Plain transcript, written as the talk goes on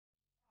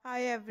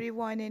Hi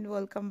everyone and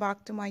welcome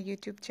back to my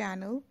YouTube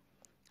channel.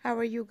 How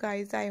are you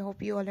guys? I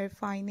hope you all are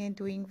fine and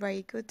doing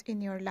very good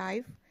in your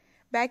life.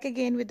 Back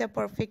again with the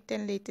perfect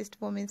and latest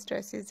women's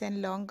dresses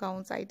and long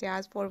gowns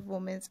ideas for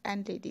women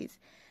and ladies.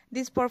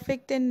 These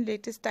perfect and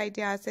latest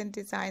ideas and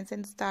designs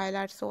and style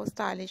are so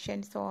stylish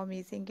and so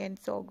amazing and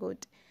so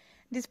good.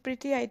 These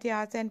pretty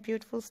ideas and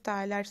beautiful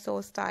style are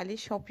so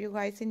stylish. Hope you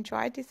guys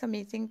enjoy this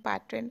amazing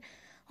pattern.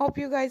 Hope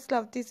you guys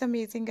love these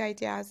amazing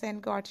ideas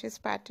and gorgeous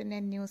pattern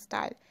and new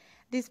style.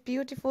 These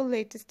beautiful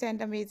latest and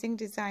amazing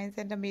designs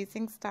and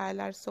amazing style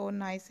are so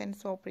nice and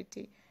so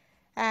pretty.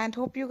 And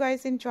hope you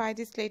guys enjoy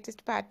this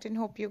latest pattern.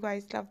 Hope you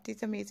guys love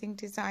these amazing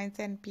designs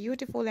and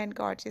beautiful and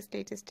gorgeous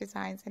latest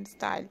designs and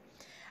style.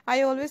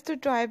 I always do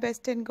try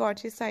best and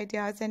gorgeous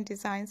ideas and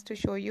designs to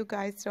show you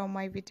guys from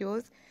my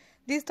videos.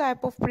 These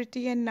type of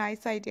pretty and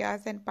nice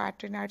ideas and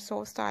pattern are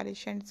so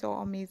stylish and so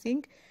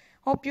amazing.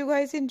 Hope you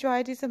guys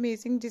enjoy these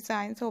amazing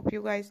designs. Hope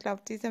you guys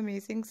love this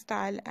amazing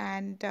style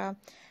and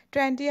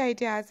trendy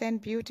ideas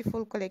and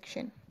beautiful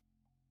collection.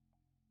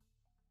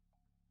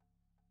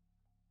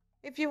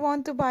 If you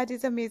want to buy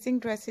these amazing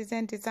dresses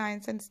and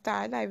designs and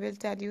style, I will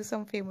tell you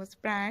some famous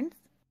brands.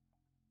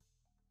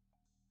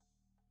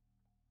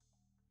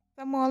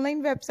 Some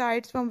online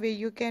websites from where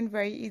you can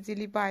very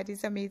easily buy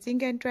these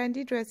amazing and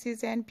trendy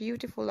dresses and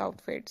beautiful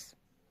outfits.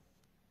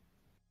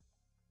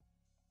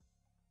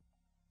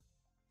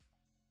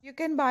 You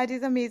can buy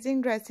these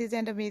amazing dresses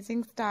and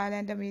amazing style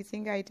and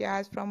amazing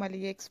ideas from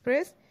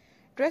AliExpress,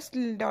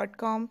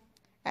 dressl.com,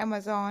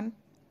 Amazon,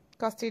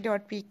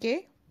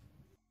 Costi.pk,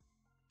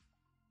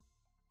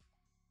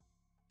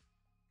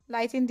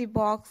 Light in the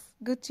Box,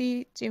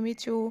 Gucci, Jimmy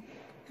Choo,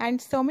 and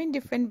so many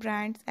different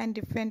brands and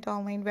different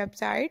online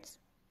websites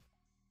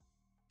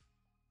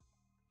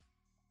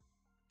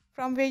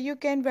from where you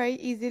can very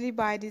easily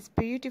buy these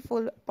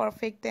beautiful,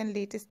 perfect and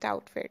latest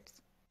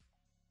outfits.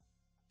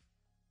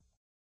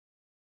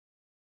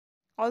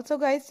 Also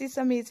guys, these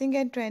amazing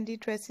and trendy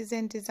dresses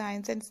and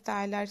designs and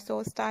style are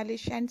so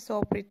stylish and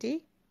so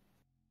pretty.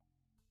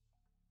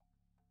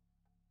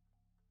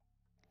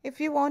 If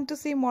you want to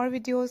see more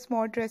videos,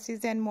 more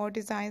dresses and more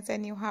designs,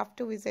 then you have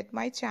to visit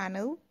my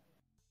channel.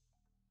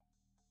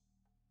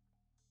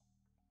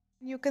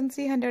 You can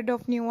see hundreds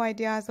of new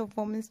ideas of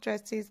women's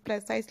dresses,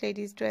 plus size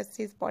ladies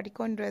dresses,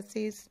 bodycone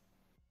dresses.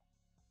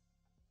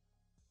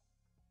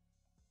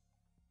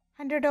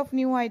 Hundreds of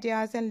new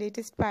ideas and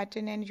latest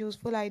pattern and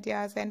useful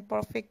ideas and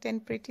perfect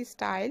and pretty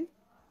style.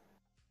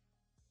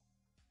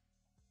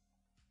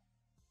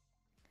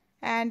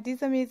 And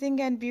these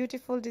amazing and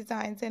beautiful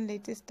designs and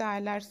latest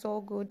style are so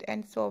good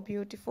and so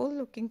beautiful,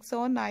 looking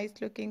so nice,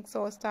 looking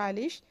so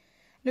stylish,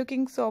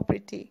 looking so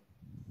pretty.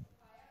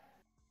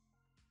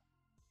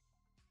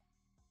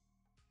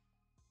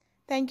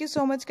 Thank you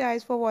so much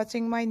guys for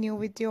watching my new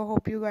video.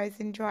 Hope you guys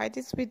enjoyed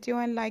this video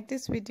and like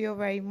this video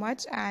very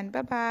much, and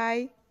bye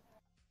bye.